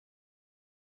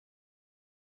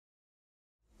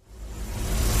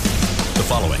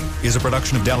following is a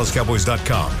production of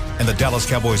DallasCowboys.com and the Dallas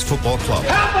Cowboys Football Club.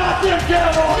 How about them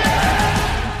Cowboys?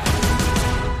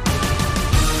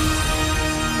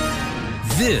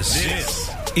 This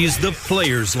is the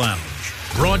Players Lounge,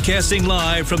 broadcasting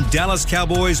live from Dallas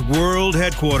Cowboys World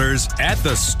Headquarters at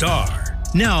the Star.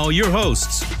 Now your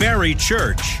hosts, Barry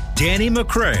Church, Danny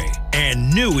McCray,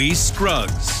 and Newy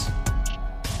Scruggs.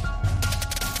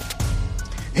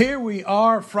 Here we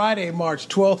are, Friday, March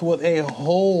 12th, with a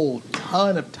whole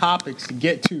ton of topics to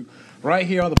get to right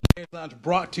here on the Players Lounge,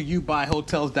 brought to you by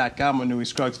Hotels.com. I'm Newy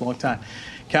Scruggs, longtime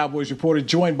Cowboys reporter,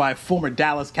 joined by former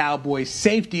Dallas Cowboys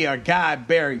safety, our guy,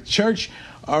 Barry Church.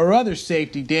 Our other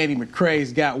safety, Danny McCray,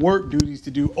 has got work duties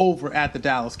to do over at the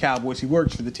Dallas Cowboys. He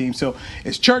works for the team. So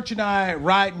it's Church and I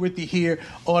riding with you here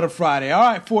on a Friday. All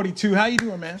right, 42, how you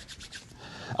doing, man?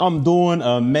 I'm doing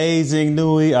amazing,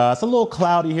 Newy. It's a little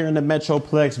cloudy here in the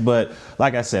Metroplex, but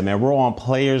like I said, man, we're on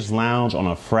Players Lounge on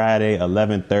a Friday,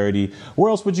 11:30.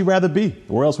 Where else would you rather be?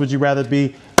 Where else would you rather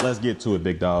be? Let's get to it,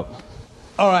 big dog.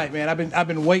 All right, man. I've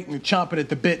been waiting and chomping at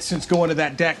the bit since going to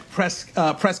that Dak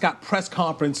Prescott press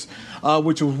conference,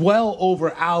 which was well over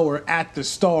an hour at the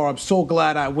Star. I'm so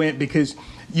glad I went because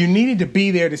you needed to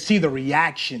be there to see the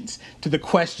reactions to the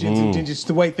questions and just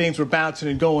the way things were bouncing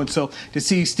and going. So to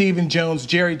see Stephen Jones,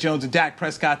 Jerry Jones, and Dak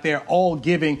Prescott there all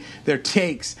giving their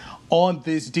takes on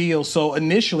this deal. So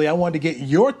initially, I wanted to get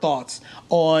your thoughts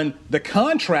on the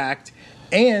contract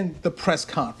and the press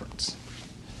conference.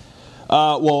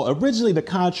 Well, originally the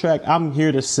contract, I'm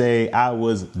here to say I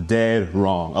was dead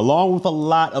wrong. Along with a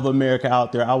lot of America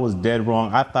out there, I was dead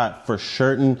wrong. I thought for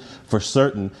certain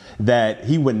that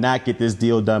he would not get this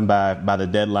deal done by the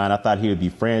deadline. I thought he would be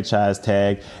franchise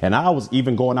tagged. And I was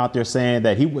even going out there saying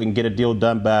that he wouldn't get a deal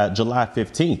done by July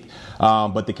 15th.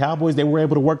 But the Cowboys, they were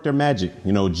able to work their magic.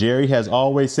 You know, Jerry has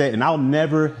always said, and I'll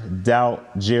never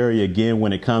doubt Jerry again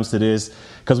when it comes to this,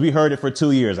 because we heard it for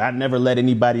 2 years. I never let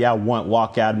anybody I want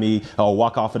walk out of me or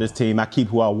walk off of this team. I keep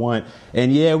who I want.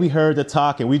 And yeah, we heard the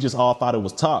talk and we just all thought it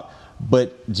was talk.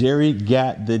 But Jerry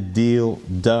got the deal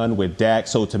done with Dak.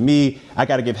 So to me, I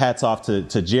got to give hats off to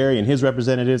Jerry and his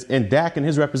representatives and Dak and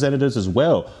his representatives as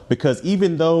well. Because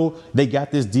even though they got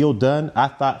this deal done, I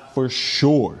thought for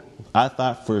sure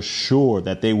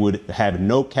that they would have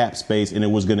no cap space and it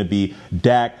was going to be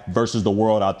Dak versus the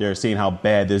world out there, seeing how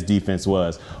bad this defense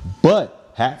was. But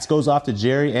hats goes off to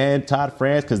Jerry and Todd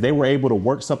France because they were able to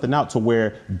work something out to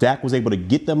where Dak was able to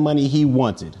get the money he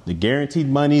wanted, the guaranteed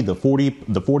money, the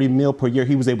 40 mil per year.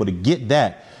 He was able to get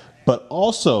that. But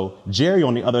also Jerry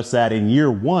on the other side in year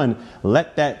one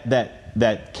let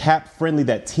that cap friendly,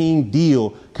 that team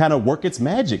deal kind of work its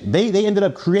magic. They ended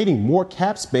up creating more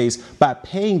cap space by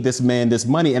paying this man this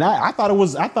money. And I thought it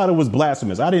was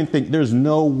blasphemous. I didn't think there's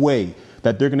no way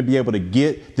that they're going to be able to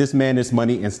get this man this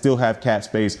money and still have cap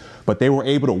space. But they were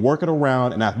able to work it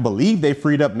around. And I believe they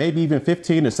freed up maybe even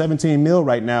 15 or 17 mil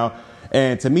right now.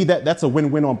 And to me, that's a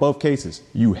win-win on both cases.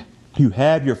 You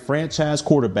have your franchise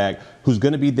quarterback who's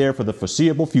going to be there for the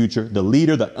foreseeable future, the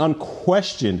leader, the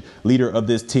unquestioned leader of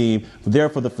this team, there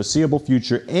for the foreseeable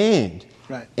future.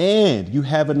 And you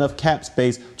have enough cap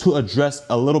space to address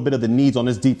a little bit of the needs on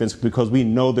this defense because we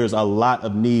know there's a lot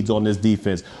of needs on this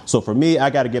defense. So for me, I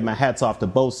got to give my hats off to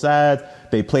both sides.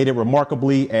 They played it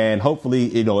remarkably, and hopefully,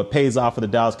 it pays off for the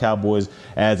Dallas Cowboys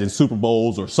as in Super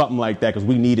Bowls or something like that because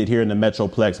we need it here in the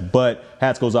Metroplex. But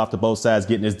hats goes off to both sides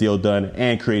getting this deal done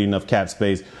and creating enough cap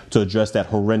space to address that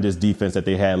horrendous defense that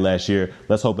they had last year.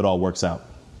 Let's hope it all works out.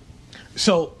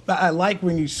 So I like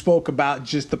when you spoke about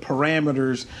just the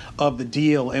parameters of the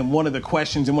deal, and one of the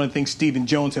questions and one of the things Stephen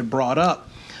Jones had brought up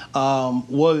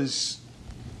was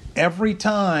every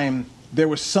time there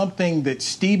was something that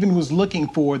Stephen was looking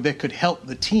for that could help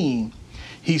the team,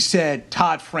 he said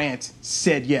Todd France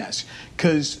said yes.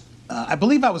 Because I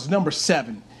believe I was number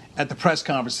 7 at the press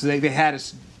conference. They had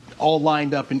us all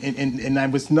lined up, and I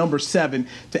was number 7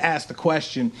 to ask the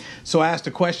question. So I asked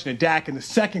a question to Dak, and the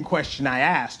second question I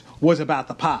asked was about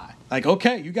the pie. Like,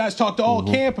 okay, you guys talked to all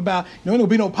camp about, there'll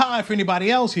be no pie for anybody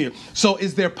else here. So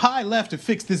is there pie left to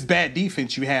fix this bad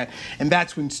defense you had? And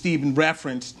that's when Stephen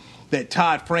referenced that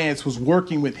Todd France was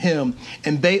working with him,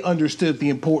 and they understood the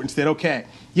importance that, okay,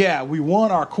 yeah, we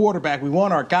want our quarterback, we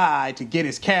want our guy to get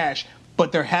his cash,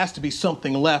 but there has to be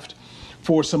something left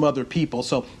for some other people.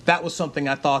 So that was something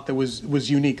I thought that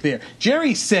was unique there.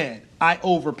 Jerry said, I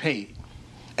overpaid.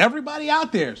 Everybody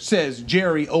out there says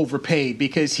Jerry overpaid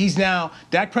because he's now,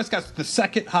 Dak Prescott's the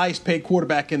second highest paid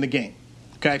quarterback in the game.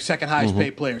 Okay, second highest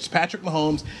paid player. It's Patrick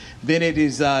Mahomes. Then it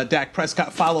is Dak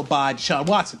Prescott, followed by Deshaun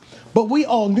Watson. But we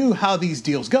all knew how these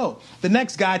deals go. The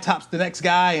next guy tops the next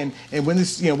guy, and when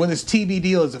this TV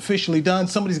deal is officially done,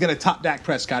 somebody's going to top Dak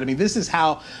Prescott. I mean, this is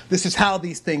how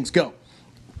these things go.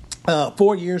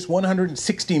 4 years,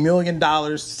 $160 million,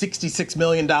 $66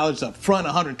 million up front,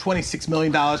 $126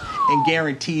 million in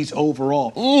guarantees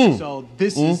overall. So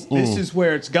this is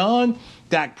where it's gone.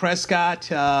 Dak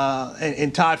Prescott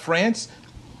and Todd France,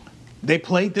 they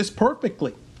played this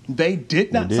perfectly. They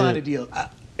did not sign a deal.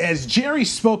 As Jerry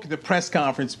spoke at the press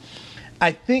conference,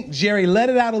 I think Jerry let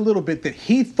it out a little bit that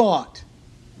he thought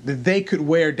that they could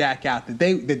wear Dak out,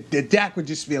 that Dak would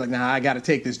just be like, nah, I got to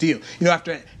take this deal.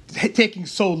 After taking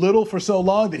so little for so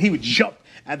long, that he would jump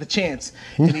at the chance,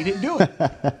 and he didn't do it.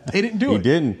 He didn't do it.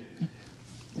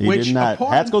 He did not.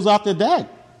 Hats goes off to Dak.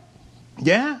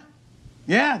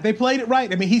 Yeah, they played it right.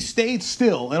 I mean, he stayed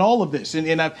still in all of this.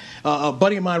 And a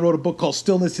buddy of mine wrote a book called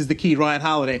Stillness is the Key, Ryan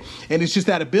Holiday. And it's just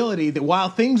that ability that while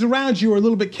things around you are a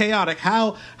little bit chaotic,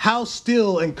 how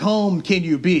still and calm can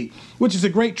you be? Which is a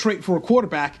great trait for a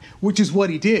quarterback, which is what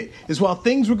he did. Is while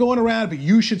things were going around, but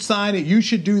you should sign it, you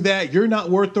should do that, you're not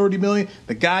worth $30 million,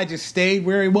 the guy just stayed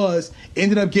where he was,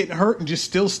 ended up getting hurt and just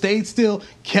still stayed still,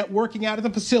 kept working out at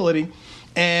the facility.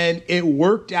 And it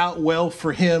worked out well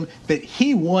for him that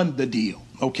he won the deal,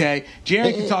 okay?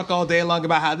 Jerry can talk all day long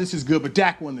about how this is good, but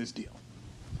Dak won this deal.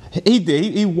 He did.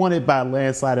 He won it by a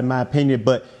landslide, in my opinion,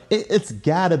 but it's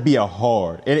got to be a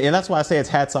hard. And that's why I say it's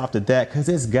hats off to Dak, because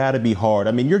it's got to be hard.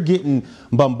 I mean, you're getting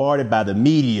bombarded by the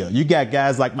media. You got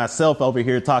guys like myself over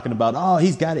here talking about,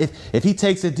 if he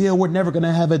takes a deal, we're never going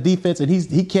to have a defense, and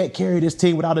he can't carry this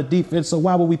team without a defense, so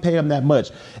why would we pay him that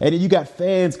much? And then you got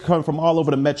fans coming from all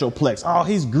over the Metroplex. Oh,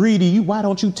 he's greedy. Why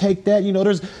don't you take that?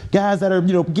 There's guys that are,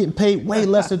 getting paid way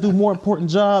less to do more important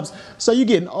jobs. So you're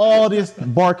getting all this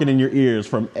barking in your ears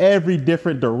from every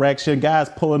different direction, guys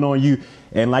pulling on you.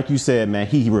 And like you said, man,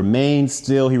 he remained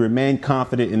still. He remained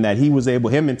confident in that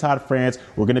him and Todd France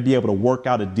were going to be able to work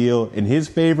out a deal in his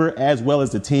favor as well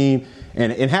as the team.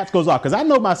 And hats goes off, because I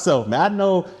know myself, man. I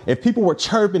know if people were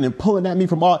chirping and pulling at me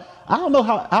from I don't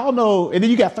know. And then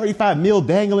you got $35 million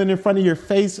dangling in front of your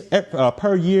face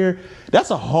per year.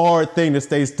 That's a hard thing to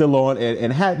stay still on.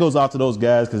 And hat goes off to those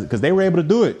guys because they were able to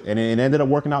do it. And it ended up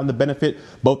working out in the benefit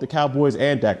both the Cowboys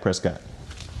and Dak Prescott.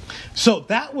 So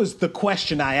that was the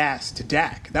question I asked to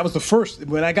Dak. That was the first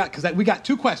because we got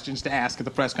two questions to ask at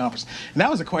the press conference, and that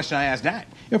was the question I asked Dak.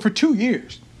 For 2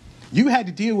 years, you had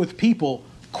to deal with people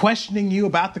questioning you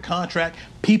about the contract,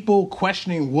 people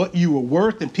questioning what you were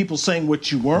worth, and people saying what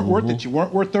you weren't worth, that you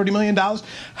weren't worth $30 million.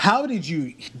 How did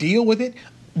you deal with it?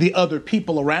 The other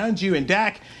people around you, and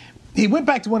Dak, he went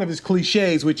back to one of his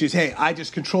cliches, which is, hey, I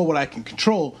just control what I can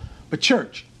control. But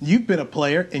Church, you've been a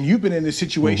player, and you've been in this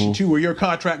situation too, where your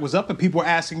contract was up and people were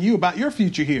asking you about your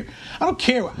future here. I don't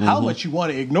care how much you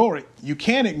want to ignore it. You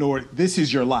can't ignore it. This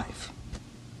is your life.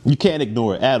 You can't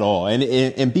ignore it at all. And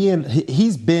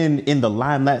he's been in the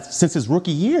limelight since his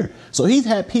rookie year. So he's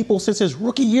had people since his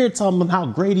rookie year telling him how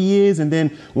great he is. And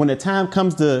then when the time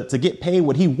comes to get paid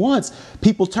what he wants,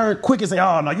 people turn quick and say,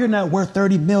 oh, no, you're not worth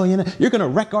 $30 million. You're going to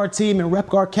wreck our team and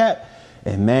wreck our cap.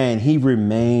 And man, he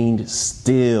remained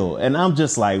still. And I'm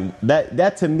just like,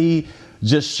 that to me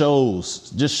just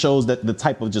shows that the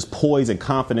type of just poise and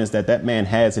confidence that man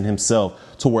has in himself,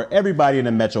 to where everybody in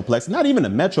the Metroplex, not even the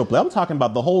Metroplex, I'm talking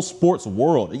about the whole sports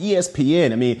world,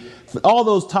 ESPN. I mean, all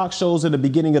those talk shows in the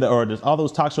beginning of all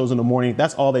those talk shows in the morning,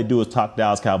 that's all they do is talk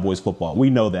Dallas Cowboys football. We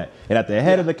know that. And at the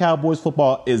head of the Cowboys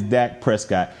football is Dak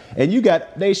Prescott. And you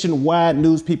got nationwide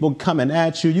news people coming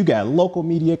at you. You got local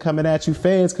media coming at you,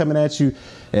 fans coming at you.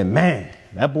 And man,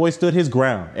 that boy stood his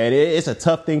ground. And it's a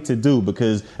tough thing to do,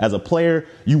 because as a player,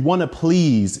 you want to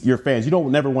please your fans. You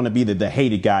don't never want to be the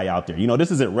hated guy out there.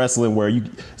 This isn't wrestling where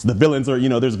the villains are,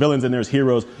 there's villains and there's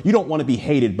heroes. You don't want to be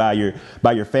hated by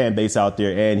your fan base out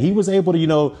there. And he was able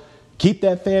to, keep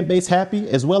that fan base happy,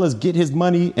 as well as get his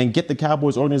money and get the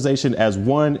Cowboys organization as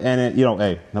one. And,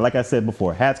 hey, like I said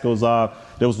before, hats goes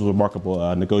off. There was a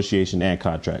remarkable negotiation and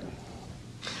contract.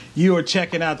 You are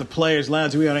checking out the Players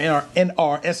Lounge. We are in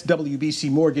our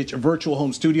SWBC Mortgage Virtual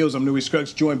Home Studios. I'm Louis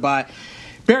Scruggs, joined by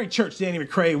Barry Church, Danny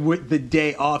McCray, with the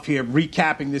day off here,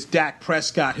 recapping this Dak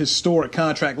Prescott historic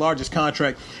contract, largest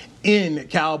contract in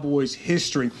Cowboys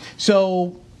history.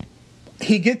 So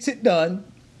he gets it done,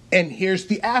 and here's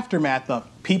the aftermath of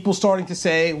people starting to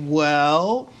say,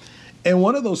 well, and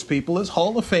one of those people is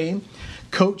Hall of Fame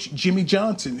Coach Jimmy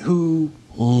Johnson, who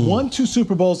won 2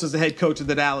 Super Bowls as the head coach of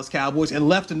the Dallas Cowboys and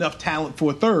left enough talent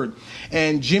for a third.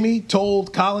 And Jimmy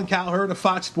told Colin Cowherd of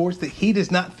Fox Sports that he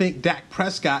does not think Dak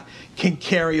Prescott can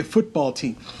carry a football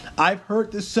team. I've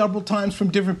heard this several times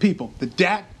from different people. The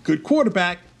Dak, good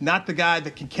quarterback, not the guy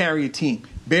that can carry a team.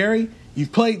 Barry,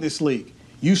 you've played in this league.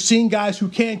 You've seen guys who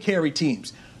can carry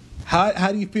teams.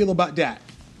 How do you feel about Dak?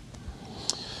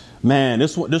 Man,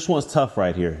 this one's tough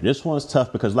right here. This one's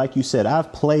tough because, like you said,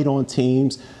 I've played on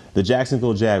teams, the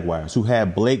Jacksonville Jaguars, who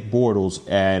had Blake Bortles,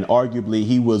 and arguably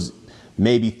he was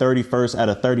maybe 31st out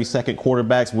of 32nd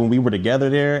quarterbacks when we were together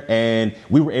there, and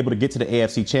we were able to get to the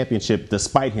AFC Championship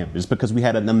despite him, just because we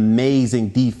had an amazing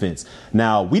defense.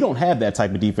 Now, we don't have that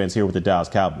type of defense here with the Dallas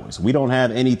Cowboys. We don't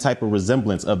have any type of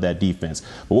resemblance of that defense.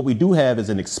 But what we do have is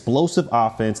an explosive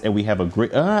offense, and we have a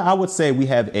great, I would say we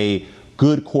have a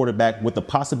good quarterback with the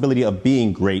possibility of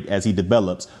being great as he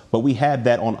develops, but we have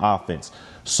that on offense.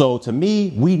 So to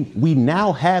me, we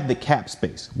now have the cap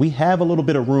space. We have a little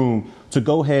bit of room to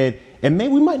go ahead, and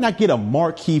maybe we might not get a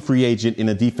marquee free agent in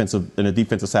the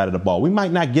defensive side of the ball. We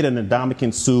might not get an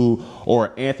Ndamukong Suh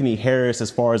or Anthony Harris as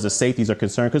far as the safeties are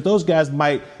concerned, because those guys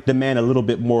might demand a little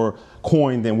bit more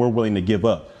coin than we're willing to give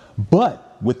up. But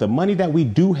with the money that we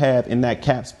do have in that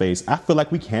cap space, I feel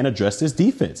like we can address this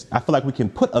defense. I feel like we can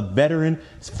put a veteran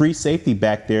free safety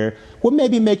back there. We'll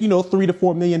maybe make, $3 to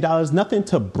 $4 million, nothing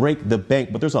to break the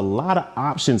bank, but there's a lot of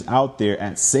options out there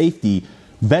at safety,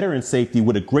 veteran safety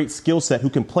with a great skill set who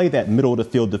can play that middle of the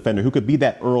field defender, who could be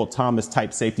that Earl Thomas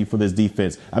type safety for this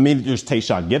defense. I mean, there's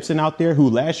Tayshaun Gibson out there,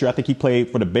 who last year I think he played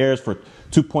for the Bears for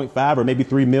 2.5 or maybe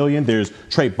 3 million. There's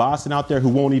Trey Boston out there who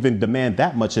won't even demand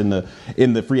that much in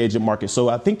the free agent market. So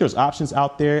I think there's options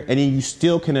out there, and then you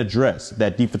still can address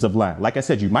that defensive line. Like I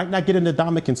said, you might not get into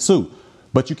Ndamukong Suh,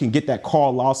 but you can get that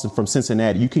Carl Lawson from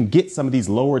Cincinnati. You can get some of these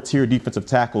lower tier defensive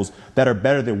tackles that are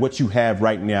better than what you have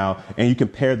right now, and you can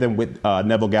pair them with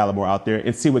Neville Gallimore out there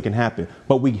and see what can happen.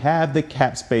 But we have the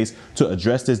cap space to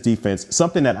address this defense,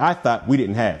 something that I thought we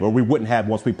didn't have, or we wouldn't have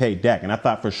once we paid Dak. And I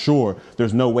thought for sure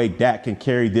there's no way Dak can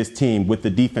carry this team with the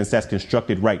defense that's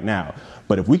constructed right now.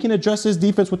 But if we can address this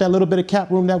defense with that little bit of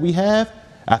cap room that we have,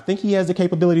 I think he has the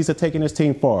capabilities of taking his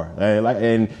team far.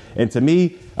 And to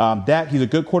me, Dak, he's a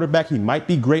good quarterback. He might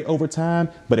be great over time,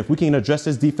 but if we can address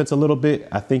this defense a little bit,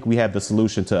 I think we have the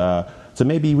solution to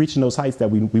maybe reaching those heights that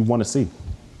we want to see.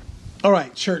 All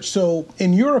right, Church. So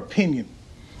in your opinion,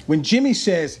 when Jimmy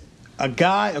says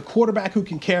a quarterback who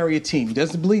can carry a team, he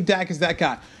doesn't believe Dak is that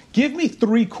guy. Give me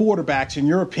 3 quarterbacks, in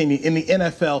your opinion, in the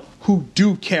NFL who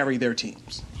do carry their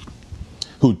teams.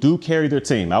 Who do carry their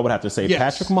team. I would have to say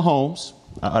Patrick Mahomes.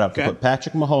 I'd have to put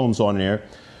Patrick Mahomes on there.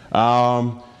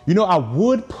 I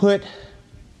would put,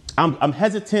 I'm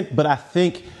hesitant, but I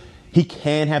think he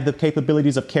can have the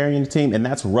capabilities of carrying the team, and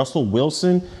that's Russell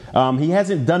Wilson. He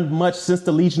hasn't done much since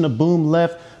the Legion of Boom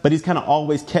left, but he's kind of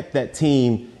always kept that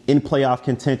team in playoff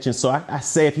contention. So I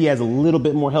say if he has a little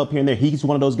bit more help here and there, he's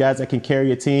one of those guys that can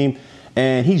carry a team.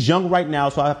 And he's young right now,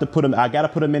 so I got to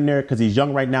put him in there because he's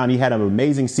young right now, and he had an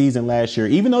amazing season last year.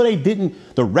 Even though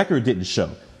the record didn't show,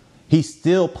 he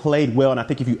still played well, and I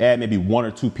think if you add maybe 1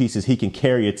 or 2 pieces, he can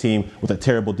carry a team with a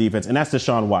terrible defense, and that's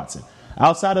Deshaun Watson.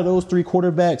 Outside of those 3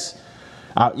 quarterbacks,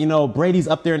 Brady's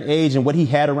up there in age, and what he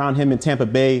had around him in Tampa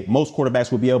Bay, most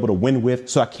quarterbacks would be able to win with,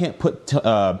 so I can't put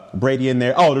Brady in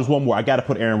there. Oh, there's one more. I got to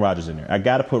put Aaron Rodgers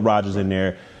in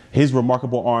there. His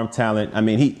remarkable arm talent. I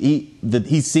mean,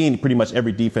 he's seen pretty much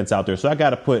every defense out there, so I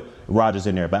got to put Rodgers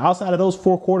in there. But outside of those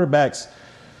 4 quarterbacks,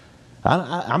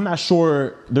 I'm not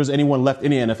sure there's anyone left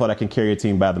in the NFL that can carry a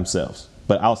team by themselves.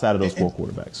 But outside of those 4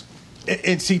 quarterbacks.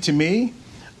 And see, to me,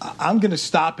 I'm going to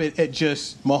stop it at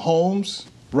just Mahomes,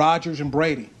 Rodgers, and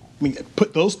Brady. I mean,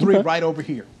 put those 3 right over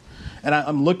here. And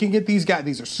I'm looking at these guys.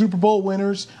 These are Super Bowl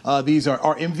winners. These are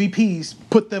our MVPs.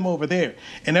 Put them over there.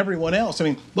 And everyone else. I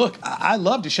mean, look, I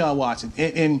love Deshaun Watson.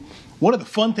 And one of the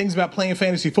fun things about playing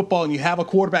fantasy football and you have a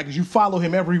quarterback is you follow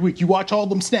him every week. You watch all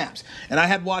them snaps. And I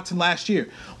had Watson last year.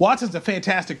 Watson's a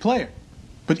fantastic player.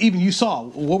 But even you saw,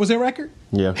 what was their record?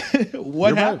 Yeah. What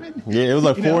You're happened? Right. Yeah, it was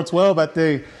like 4-12, I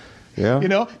think. Yeah.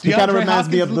 He kind of reminds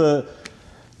me of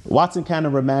Watson kind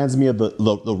of reminds me of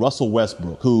the Russell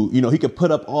Westbrook, who, he could put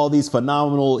up all these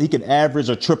phenomenal, he could average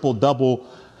a triple-double.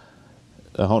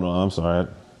 Hold on, I'm sorry.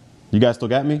 You guys still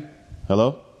got me?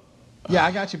 Hello? Yeah,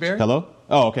 I got you, Barry. Hello?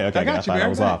 Oh, okay. I got you, Barry. I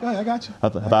was off. I got you. I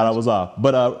thought I was off.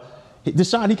 But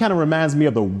Deshaun, he kind of reminds me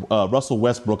of the Russell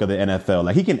Westbrook of the NFL.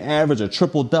 Like, he can average a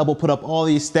triple-double, put up all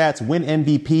these stats, win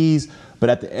MVPs, but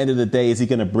at the end of the day, is he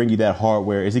going to bring you that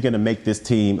hardware? Is he going to make this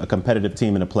team a competitive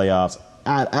team in the playoffs?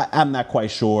 I'm not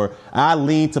quite sure. I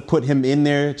lean to put him in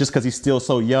there just because he's still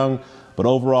so young. But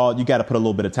overall, you got to put a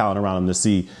little bit of talent around him to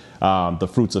see the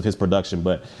fruits of his production.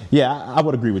 But yeah, I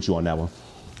would agree with you on that one.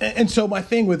 And so my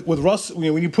thing with Russell,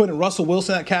 when you put in Russell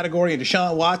Wilson in that category and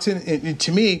Deshaun Watson, and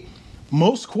to me,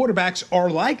 most quarterbacks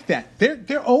are like that.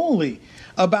 They're only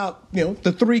about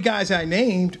the three guys I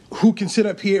named who can sit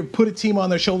up here, put a team on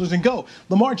their shoulders and go.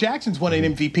 Lamar Jackson's won an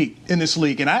MVP in this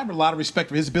league, and I have a lot of respect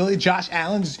for his ability. Josh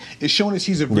Allen is showing us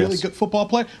he's a really good football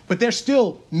player, but they're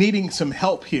still needing some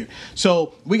help here.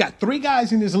 So we got three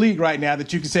guys in this league right now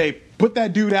that you can say, put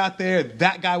that dude out there,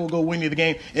 that guy will go win you the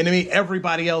game. And to me,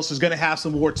 everybody else is going to have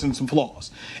some warts and some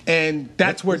flaws. And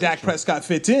that's where Dak Prescott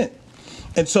fits in.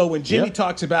 And so when Jimmy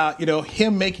talks about,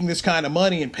 him making this kind of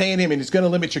money and paying him and it's going to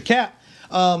limit your cap,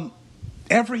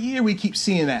 every year we keep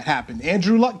seeing that happen.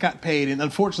 Andrew Luck got paid, and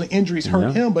unfortunately injuries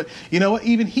hurt him. But you know what?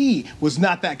 Even he was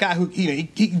not that guy who, he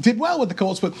did well with the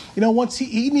Colts, but, once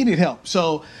he needed help.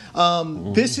 So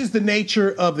this is the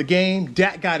nature of the game.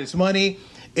 Dak got his money.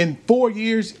 In 4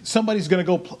 years, somebody's going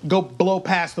to go blow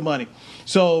past the money.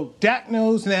 So Dak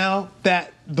knows now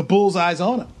that the bullseye's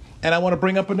on him. And I want to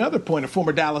bring up another point a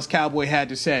former Dallas Cowboy had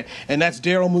to say, and that's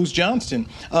Daryl Moose Johnston.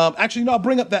 Actually, no, I'll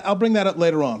bring that up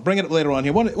later on. Bring it up later on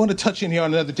here. I want to touch in here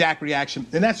on another Dak reaction,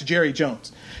 and that's Jerry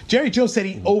Jones. Jerry Jones said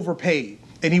he overpaid,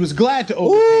 and he was glad to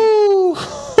overpay.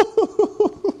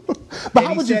 But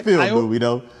how would you feel, Louie,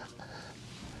 though?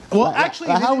 Well, actually,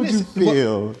 how would you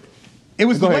feel? It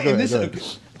was the way.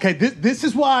 Okay, this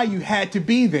is why you had to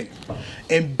be there.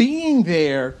 And being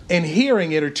there and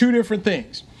hearing it are two different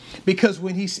things. Because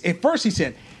at first he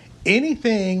said,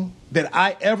 anything that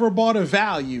I ever bought of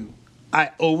value,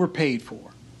 I overpaid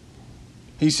for.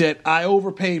 He said, I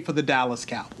overpaid for the Dallas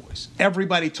Cowboys.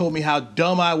 Everybody told me how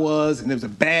dumb I was, and it was a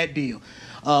bad deal.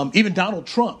 Even Donald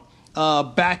Trump,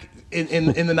 back in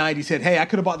the 90s, said, hey, I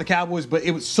could have bought the Cowboys, but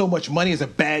it was so much money,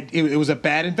 it was a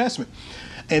bad investment.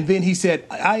 And then he said,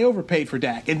 I overpaid for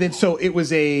Dak. And then so it was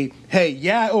hey,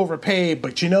 I overpaid,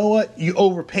 but you know what? You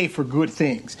overpay for good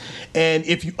things. And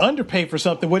if you underpay for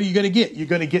something, what are you going to get? You're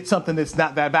going to get something that's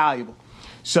not that valuable.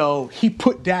 So he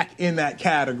put Dak in that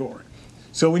category.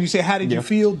 So when you say, how did you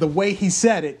feel? The way he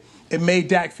said it, it made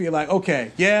Dak feel like,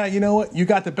 okay, yeah, you know what? You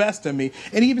got the best of me.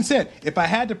 And he even said, if I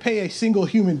had to pay a single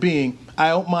human being, I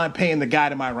don't mind paying the guy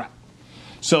to my right.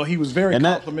 So he was very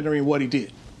complimentary in what he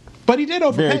did. But he did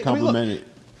overpay. Very complimentary.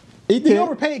 He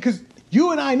overpaid because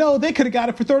you and I know they could have got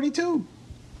it for 32.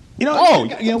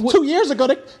 2 years ago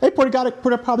they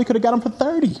probably could have got him for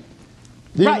 30.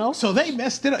 You know? So they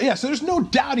messed it up. Yeah, so there's no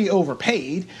doubt he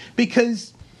overpaid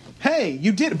because, hey,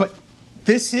 you did it. But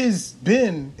this has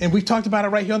been, and we've talked about it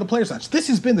right here on the Players Lounge, this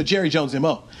has been the Jerry Jones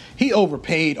MO. He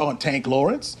overpaid on Tank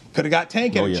Lawrence. Could have got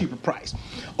Tank at a cheaper price.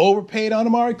 Overpaid on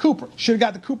Amari Cooper. Should have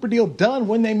got the Cooper deal done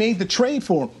when they made the trade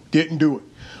for him. Didn't do it.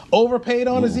 Overpaid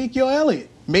on Ezekiel Elliott.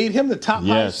 Made him the top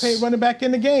highest paid running back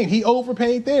in the game. He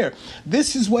overpaid there.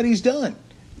 This is what he's done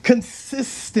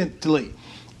consistently.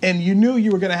 And you knew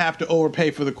you were going to have to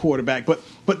overpay for the quarterback.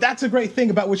 But that's a great thing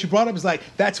about what you brought up is like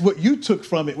that's what you took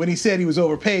from it when he said he was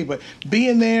overpaid. But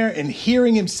being there and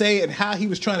hearing him say it and how he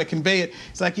was trying to convey it,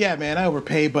 it's like, yeah, man, I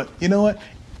overpaid. But you know what?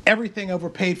 Everything I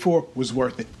overpaid for was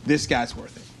worth it. This guy's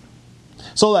worth it.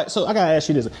 So I gotta ask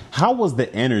you this: how was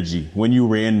the energy when you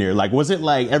were in there? Like, was it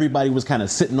like everybody was kind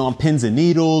of sitting on pins and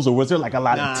needles, or was there like a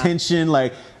lot of tension?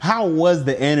 Like, how was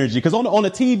the energy? Because on the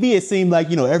TV, it seemed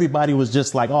like everybody was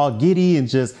just like all giddy and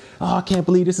just, oh, I can't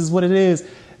believe this is what it is.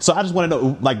 So I just want to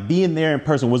know, like, being there in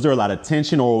person, was there a lot of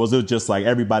tension, or was it just like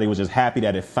everybody was just happy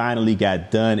that it finally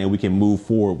got done and we can move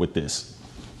forward with this?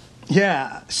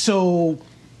 Yeah. So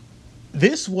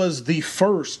this was the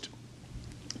first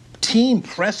team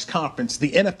press conference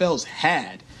the NFL's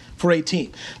had for a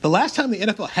team. The last time the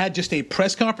NFL had just a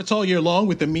press conference all year long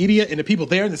with the media and the people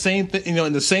there in the same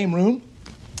in the same room,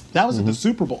 that was at the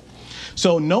Super Bowl.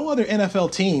 So no other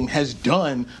NFL team has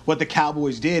done what the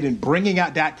Cowboys did in bringing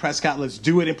out Dak Prescott. Let's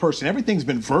do it in person. Everything's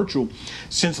been virtual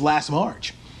since last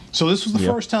March. So this was the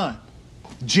first time.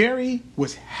 Jerry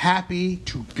was happy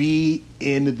to be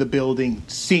in the building,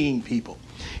 seeing people.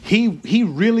 He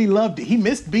really loved it. He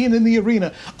missed being in the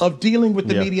arena of dealing with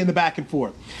the media in the back and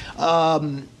forth.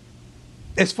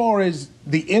 As far as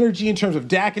the energy in terms of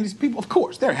Dak and these people, of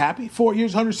course, they're happy. 4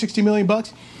 years, $160 million.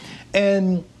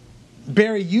 And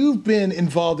Barry, you've been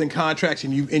involved in contracts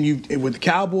and you with the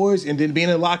Cowboys and then being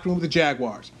in the locker room with the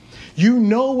Jaguars. You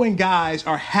know when guys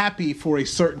are happy for a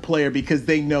certain player because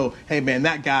they know, hey man,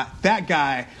 that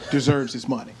guy deserves his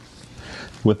money.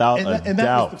 Without a doubt. And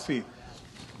that was the feel.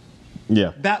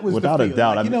 Yeah, that was without the a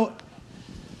doubt. Like,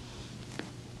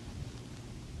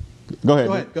 Go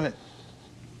ahead. Go ahead.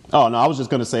 Oh, no, I was just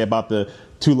going to say about the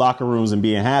two locker rooms and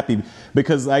being happy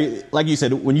because, like you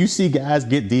said, when you see guys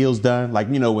get deals done, like,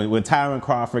 when Tyron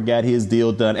Crawford got his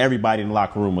deal done, everybody in the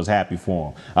locker room was happy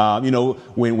for him.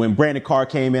 When Brandon Carr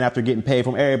came in after getting paid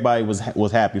from everybody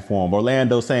was happy for him.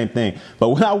 Orlando, same thing. But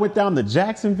when I went down to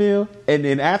Jacksonville and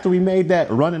then after we made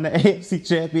that run in the AFC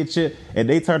Championship and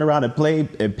they turned around and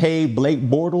paid Blake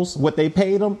Bortles what they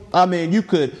paid him, I mean, you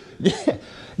could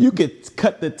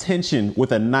cut the tension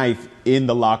with a knife in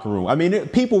the locker room. I mean,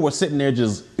 people were sitting there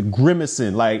just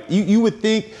grimacing. Like, you would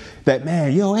think that,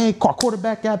 man, hey,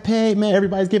 quarterback got paid, man,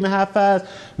 everybody's giving high fives.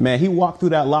 Man, he walked through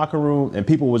that locker room and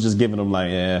people was just giving him like,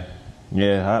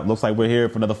 yeah, looks like we're here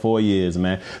for another 4 years,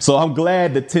 man. So I'm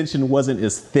glad the tension wasn't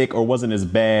as thick or wasn't as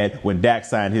bad when Dak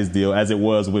signed his deal as it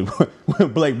was when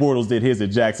Blake Bortles did his at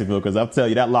Jacksonville, because I'll tell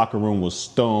you, that locker room was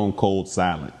stone cold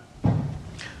silent.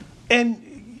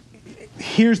 And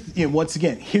once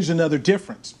again, here's another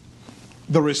difference.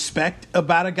 The respect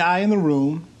about a guy in the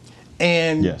room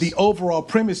and the overall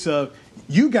premise of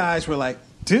you guys were like,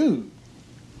 dude,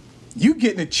 you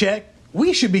getting a check.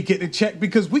 We should be getting a check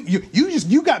because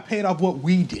you got paid off what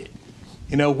we did.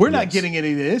 We're not getting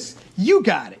any of this. You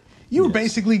got it. You were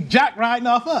basically jack riding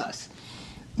off us.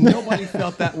 Nobody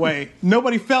felt that way.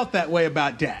 Nobody felt that way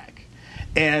about Dak.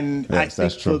 And I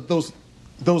think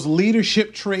those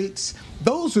leadership traits,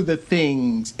 those are the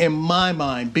things, in my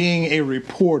mind, being a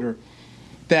reporter,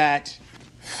 that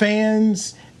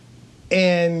fans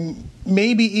and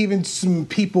maybe even some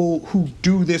people who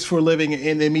do this for a living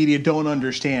in the media don't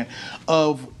understand.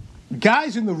 Of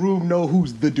guys in the room know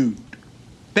who's the dude.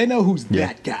 They know who's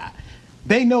that guy.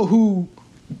 They know who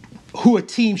a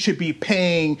team should be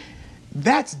paying.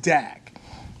 That's Dak.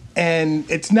 And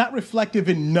it's not reflective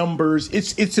in numbers.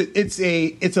 It's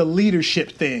a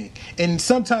leadership thing. And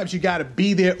sometimes you got to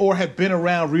be there or have been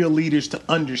around real leaders to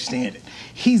understand it.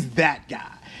 He's that guy.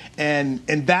 And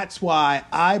that's why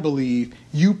I believe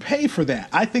you pay for that.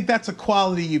 I think that's a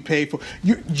quality you pay for.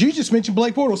 You just mentioned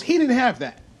Blake Bortles. He didn't have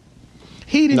that.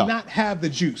 He did not have the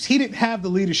juice. He didn't have the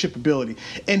leadership ability.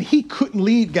 And he couldn't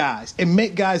lead guys and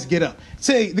make guys get up.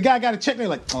 Say the guy got a check, they're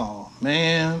like, oh,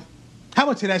 man, how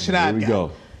much of that should I have got? Here we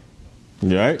go.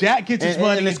 Right. Dak gets his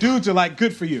money, and dudes are like,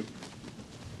 good for you.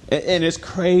 And it's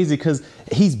crazy because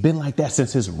he's been like that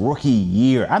since his rookie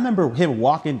year. I remember him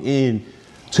walking in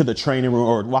to the training room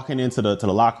or walking into the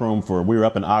locker room we were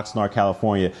up in Oxnard,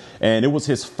 California, and it was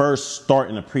his first start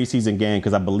in a preseason game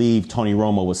because I believe Tony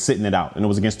Romo was sitting it out, and it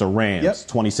was against the Rams,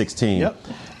 2016. Yep.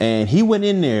 And he went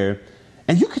in there,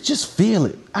 and you could just feel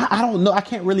it. I don't know. I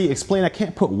can't really explain. I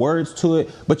can't put words to it,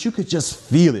 but you could just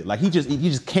feel it. Like he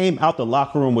just came out the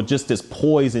locker room with just this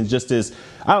poise and just this,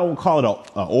 I don't call it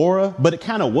a aura, but it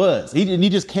kind of was. He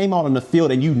just came out on the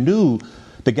field, and you knew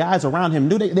the guys around him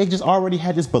knew they just already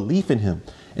had this belief in him.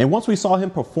 And once we saw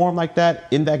him perform like that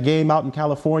in that game out in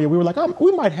California, we were like,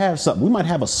 we might have something. We might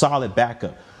have a solid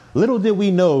backup. Little did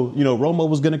we know, Romo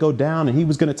was going to go down and he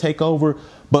was going to take over.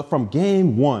 But from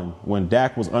game one, when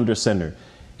Dak was under center,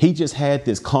 he just had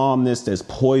this calmness, this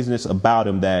poisonous about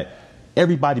him that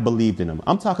everybody believed in him.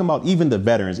 I'm talking about even the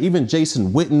veterans, even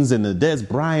Jason Wittens and the Des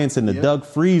Bryants and the Doug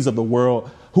Freeze of the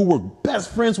world, who were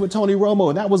best friends with Tony Romo.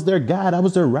 And that was their guy. That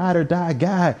was their ride or die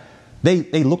guy.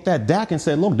 They looked at Dak and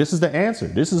said, look, this is the answer.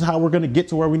 This is how we're going to get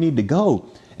to where we need to go.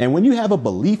 And when you have a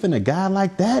belief in a guy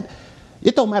like that,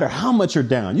 it don't matter how much you're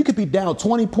down. You could be down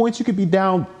 20 points. You could be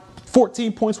down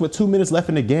 14 points with 2 minutes left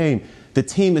in the game. The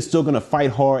team is still going to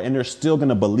fight hard, and they're still going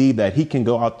to believe that he can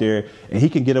go out there and he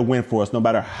can get a win for us no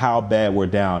matter how bad we're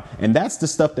down. And that's the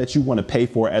stuff that you want to pay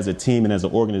for as a team and as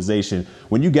an organization.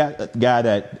 When you got a guy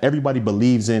that everybody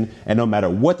believes in, and no matter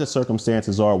what the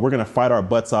circumstances are, we're going to fight our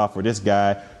butts off for this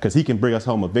guy because he can bring us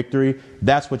home a victory.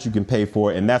 That's what you can pay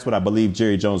for, and that's what I believe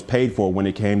Jerry Jones paid for when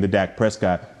it came to Dak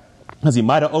Prescott. Because he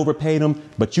might have overpaid him,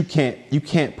 but you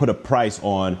can't put a price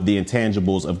on the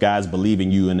intangibles of guys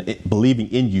believing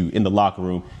in you in the locker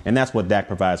room, and that's what Dak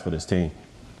provides for this team.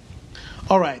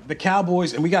 All right, the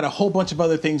Cowboys, and we got a whole bunch of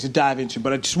other things to dive into,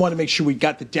 but I just want to make sure we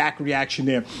got the Dak reaction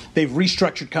there. They've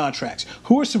restructured contracts.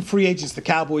 Who are some free agents the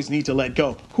Cowboys need to let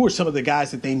go? Who are some of the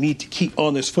guys that they need to keep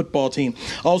on this football team?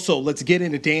 Also, let's get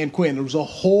into Dan Quinn. There was a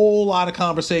whole lot of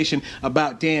conversation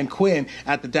about Dan Quinn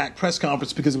at the Dak press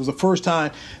conference because it was the first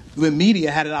time the media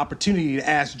had an opportunity to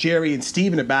ask Jerry and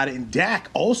Steven about it, and Dak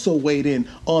also weighed in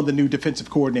on the new defensive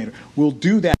coordinator. We'll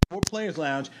do that for Players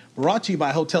Lounge, brought to you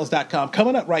by Hotels.com,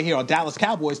 coming up right here on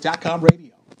DallasCowboys.com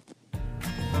radio.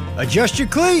 Adjust your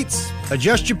cleats,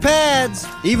 adjust your pads,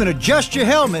 even adjust your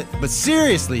helmet, but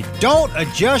seriously, don't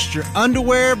adjust your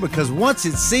underwear because once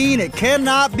it's seen, it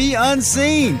cannot be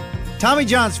unseen. Tommy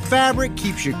John's fabric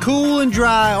keeps you cool and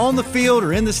dry on the field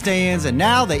or in the stands, and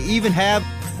now they even have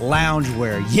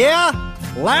loungewear. Yeah,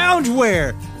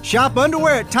 loungewear. Shop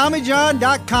underwear at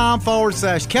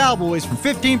TommyJohn.com/Cowboys for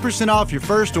 15% off your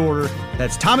first order.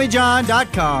 That's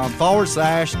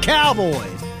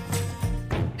TommyJohn.com/Cowboys.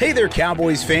 Hey there,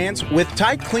 Cowboys fans. With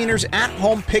Tide Cleaners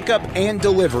at-home pickup and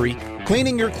delivery,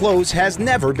 cleaning your clothes has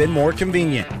never been more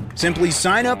convenient. Simply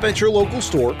sign up at your local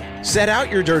store, set out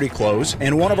your dirty clothes,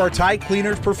 and one of our Tide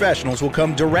Cleaners professionals will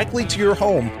come directly to your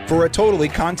home for a totally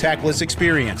contactless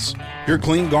experience. Your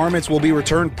clean garments will be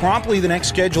returned promptly the next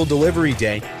scheduled delivery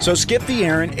day, so skip the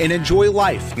errand and enjoy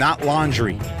life, not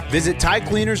laundry. Visit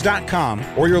TideCleaners.com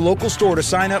or your local store to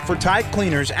sign up for Tide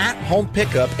Cleaners at-home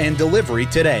pickup and delivery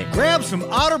today. Grab some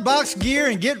OtterBox gear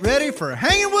and get ready for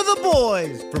hanging with the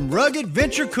boys. From rugged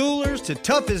venture coolers to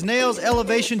tough-as-nails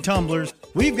elevation tumblers,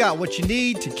 we've got what you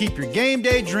need to keep your game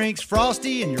day drinks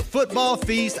frosty and your football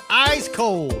feast ice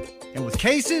cold. And with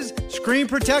cases, screen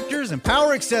protectors, and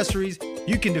power accessories,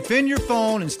 you can defend your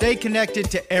phone and stay connected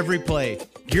to every play.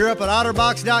 Gear up at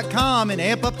OtterBox.com and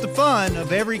amp up the fun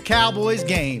of every Cowboys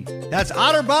game. That's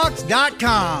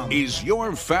OtterBox.com. Is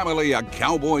your family a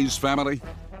Cowboys family?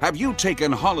 Have you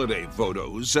taken holiday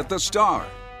photos at the Star?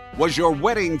 Was your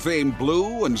wedding theme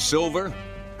blue and silver?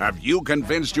 Have you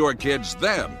convinced your kids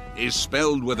them is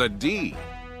spelled with a D?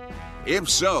 If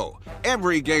so,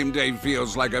 every game day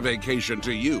feels like a vacation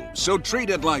to you, so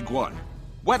treat it like one.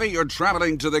 Whether you're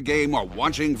traveling to the game or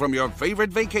watching from your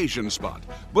favorite vacation spot,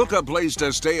 book a place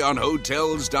to stay on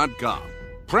Hotels.com.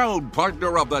 Proud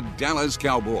partner of the Dallas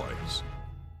Cowboys.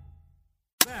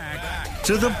 Back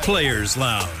to the Players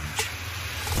Lounge.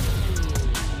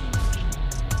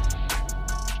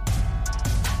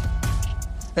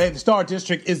 Hey, the Star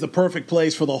District is the perfect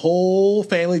place for the whole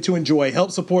family to enjoy.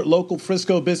 Help support local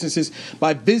Frisco businesses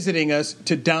by visiting us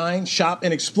to dine, shop,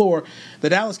 and explore the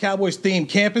Dallas Cowboys themed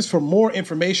campus. For more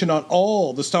information on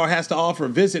all the Star has to offer,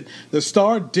 visit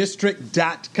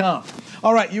thestardistrict.com.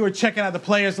 All right, you are checking out the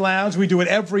Players Lounge. We do it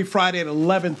every Friday at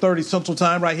 11:30 Central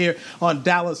Time right here on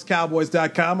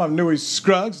DallasCowboys.com. I'm Newy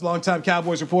Scruggs, longtime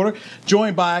Cowboys reporter,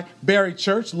 joined by Barry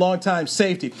Church, longtime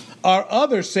safety. Our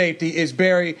other safety is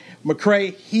Barry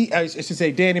McCray. I should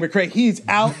say Danny McCray. He's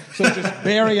out, so it's just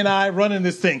Barry and I running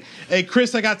this thing. Hey,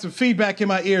 Chris, I got some feedback in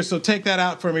my ear, so take that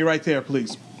out for me right there,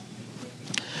 please.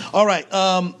 All right,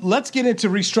 let's get into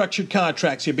restructured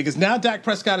contracts here because now Dak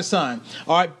Prescott is signed.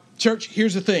 All right, Church,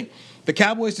 here's the thing. The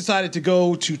Cowboys decided to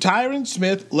go to Tyron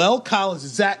Smith, Lel Collins,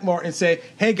 and Zach Martin and say,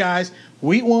 hey, guys,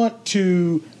 we want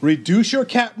to reduce your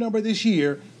cap number this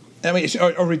year.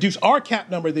 Or reduce our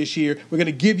cap number this year. We're going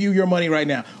to give you your money right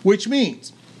now, which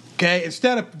means, okay,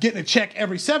 instead of getting a check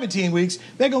every 17 weeks,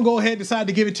 they're going to go ahead and decide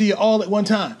to give it to you all at one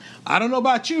time. I don't know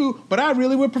about you, but I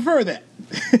really would prefer that.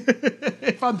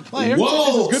 If I'm the player,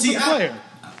 whoa, this is good for the player.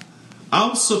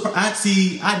 I'm surprised.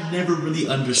 I never really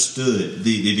understood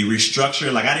the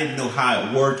restructure. Like I didn't know how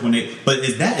it worked but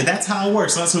that's how it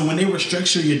works. So when they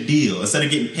restructure your deal, instead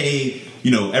of getting paid,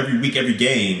 every week, every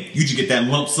game, you just get that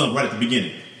lump sum right at the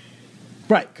beginning.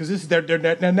 Right, because they're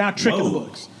now tricking the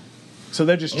books. So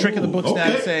they're just tricking the books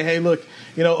now to say, hey, look,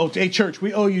 hey, Church,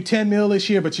 we owe you $10 million this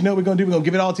year, but you know what we're going to do? We're going to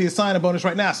give it all to you sign-up bonus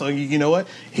right now. So you know what?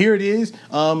 Here it is. We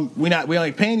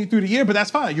only paying you through the year, but that's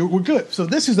fine. We're good. So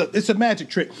it's a magic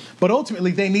trick. But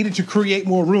ultimately, they needed to create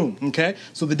more room, okay?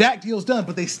 So the Dak deal's done,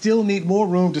 but they still need more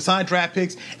room to sign draft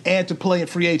picks and to play in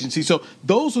free agency. So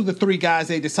those are the three guys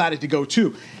they decided to go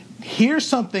to. Here's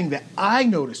something that I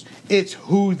noticed. It's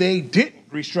who they didn't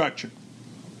restructure.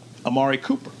 Amari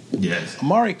Cooper. Yes.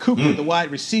 Amari Cooper, the wide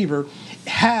receiver,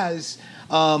 has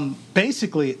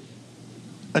basically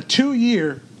a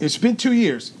 2-year, it's been 2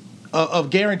 years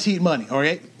of guaranteed money, all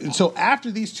right? And so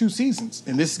after these 2 seasons,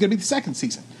 and this is going to be the second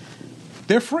season,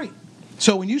 they're free.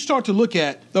 So when you start to look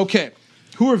at, okay,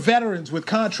 who are veterans with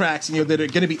contracts that are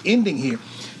going to be ending here,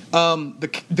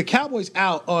 the Cowboys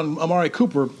out on Amari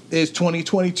Cooper is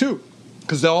 2022.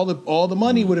 Because all the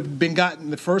money would have been gotten in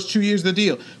the first 2 years of the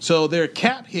deal. So their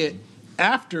cap hit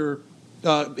after,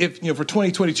 for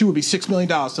 2022 would be $6 million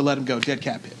to let him go, dead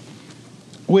cap hit.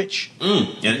 Which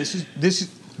this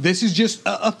is just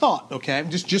a thought, okay? I'm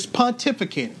just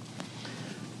pontificating.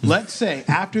 Let's say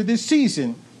after this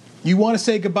season, you want to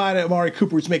say goodbye to Amari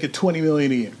Cooper, who's making $20 million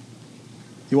a year.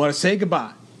 You want to say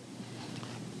goodbye.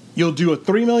 You'll do a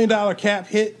 $3 million cap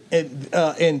hit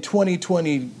in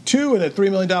 2022 and a $3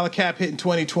 million cap hit in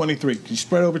 2023. You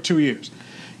spread over 2 years.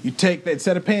 You take that,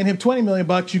 instead of paying him $20 million,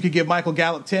 you could give Michael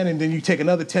Gallup 10, and then you take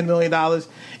another $10 million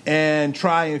and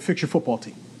try and fix your football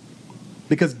team.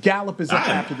 Because Gallup is up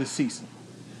after this season.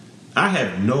 I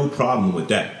have no problem with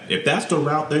that. If that's the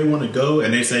route they want to go,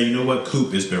 and they say, you know what,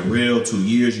 Coop, it's been real, 2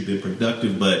 years, you've been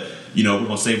productive, but we're going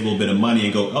to save a little bit of money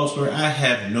and go elsewhere, I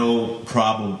have no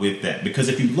problem with that. Because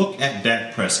if you look at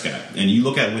Dak Prescott and you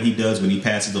look at what he does when he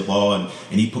passes the ball and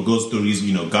he goes through these,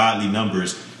 godly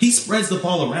numbers, he spreads the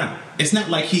ball around. It's not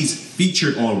like he's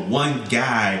featured on one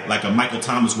guy like a Michael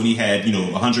Thomas when he had,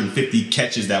 150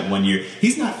 catches that one year.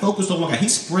 He's not focused on one guy. He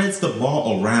spreads the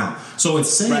ball around. So in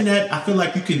saying that, I feel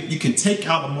like you can take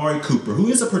out Amari Cooper, who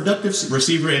is a productive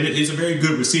receiver and is a very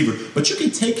good receiver, but you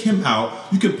can take him out.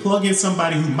 You can plug in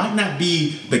somebody who might not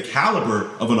be the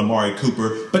caliber of an Amari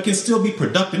Cooper, but can still be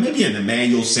productive. Maybe an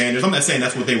Emmanuel Sanders. I'm not saying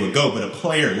that's what they would go, but a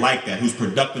player like that who's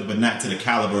productive but not to the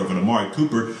caliber of an Amari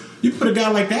Cooper. You put a guy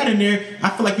like that in there,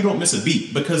 I feel like you don't miss a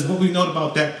beat, because what we know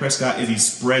about Dak Prescott is he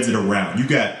spreads it around. You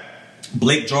got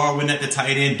Blake Jarwin at the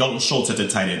tight end, Dalton Schultz at the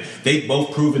tight end. They've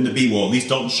both proven to be, well, at least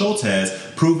Dalton Schultz has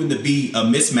proven to be a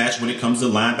mismatch when it comes to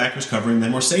linebackers covering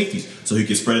them or safeties. So he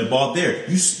can spread the ball there.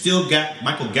 You still got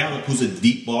Michael Gallup, who's a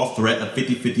deep ball threat, a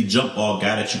 50-50 jump ball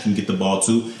guy that you can get the ball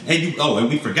to. And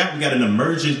we forgot we got an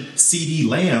emerging CeeDee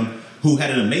Lamb who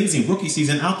had an amazing rookie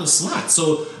season out the slot.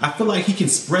 So I feel like he can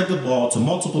spread the ball to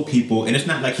multiple people, and it's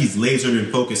not like he's lasered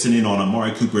and focusing in on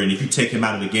Amari Cooper. And if you take him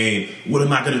out of the game, what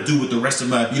am I going to do with the rest of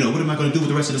my, what am I going to do with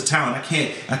the rest of this talent? I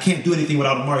can't do anything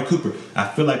without Amari Cooper. I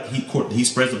feel like he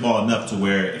spreads the ball enough to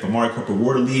where if Amari Cooper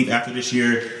were to leave after this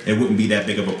year, it wouldn't be that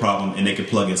big of a problem, and they could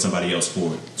plug in somebody else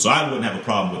for it. So I wouldn't have a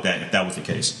problem with that if that was the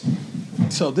case.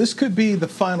 So this could be the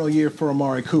final year for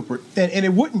Amari Cooper. And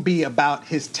it wouldn't be about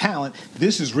his talent.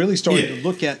 This is really starting to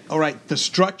look at, all right, the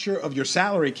structure of your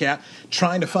salary cap,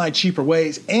 trying to find cheaper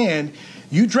ways. And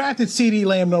you drafted CeeDee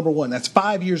Lamb number 1. That's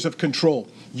 5 years of control.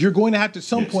 You're going to have to, at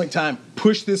some point in time,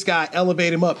 push this guy,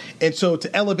 elevate him up. And so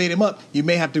to elevate him up, you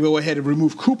may have to go ahead and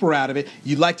remove Cooper out of it.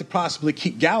 You'd like to possibly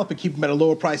keep Gallup and keep him at a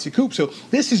lower price than Coop. So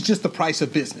this is just the price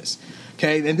of business.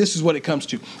 Okay, and this is what it comes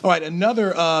to. All right,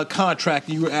 another contract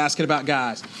you were asking about,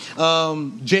 guys.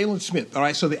 Jalen Smith. All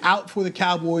right, so the out for the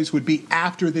Cowboys would be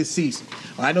after this season.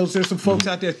 I know there's some folks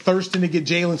out there thirsting to get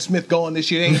Jalen Smith going this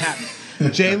year. It ain't happening.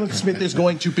 Jalen Smith is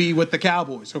going to be with the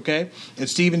Cowboys, okay? And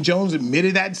Stephen Jones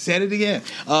admitted that and said it again.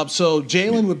 So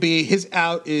Jalen would be, his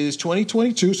out is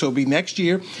 2022, so it'll be next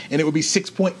year, and it would be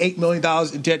 $6.8 million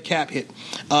in dead cap hit.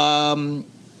 No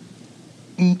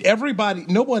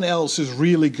one else is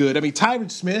really good. I mean, Tyron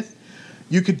Smith,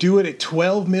 you could do it at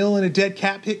 $12 million in a dead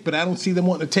cap hit, but I don't see them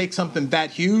wanting to take something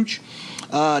that huge.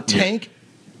 Tank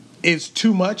is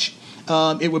too much.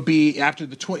 It would be after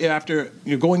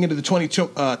you're going into the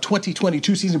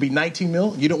 2022 season, it'd be $19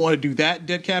 million. You don't want to do that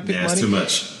dead cap hit money. That's too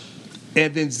much.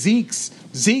 And then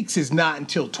Zeke's is not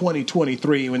until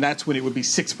 2023, and that's when it would be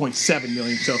 $6.7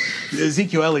 million. So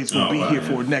Ezekiel Elliott's will be here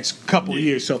for the next couple of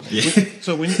years. So,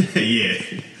 when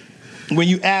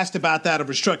you asked about that of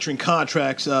restructuring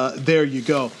contracts, there you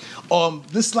go.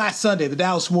 This last Sunday, the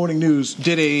Dallas Morning News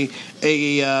did a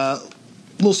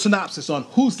little synopsis on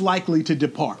who's likely to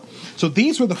depart. So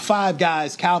these were the 5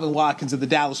 guys Calvin Watkins of the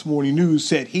Dallas Morning News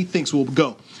said he thinks will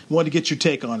go. Wanted to get your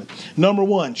take on it. Number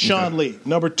 1, Sean Lee.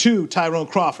 Number 2, Tyrone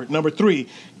Crawford. Number 3,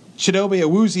 Chidobe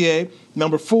Awuzie.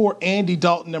 Number 4, Andy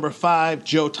Dalton. Number 5,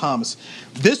 Joe Thomas.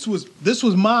 This was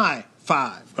my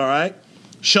 5, all right?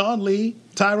 Sean Lee,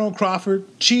 Tyrone Crawford,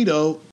 Cheeto,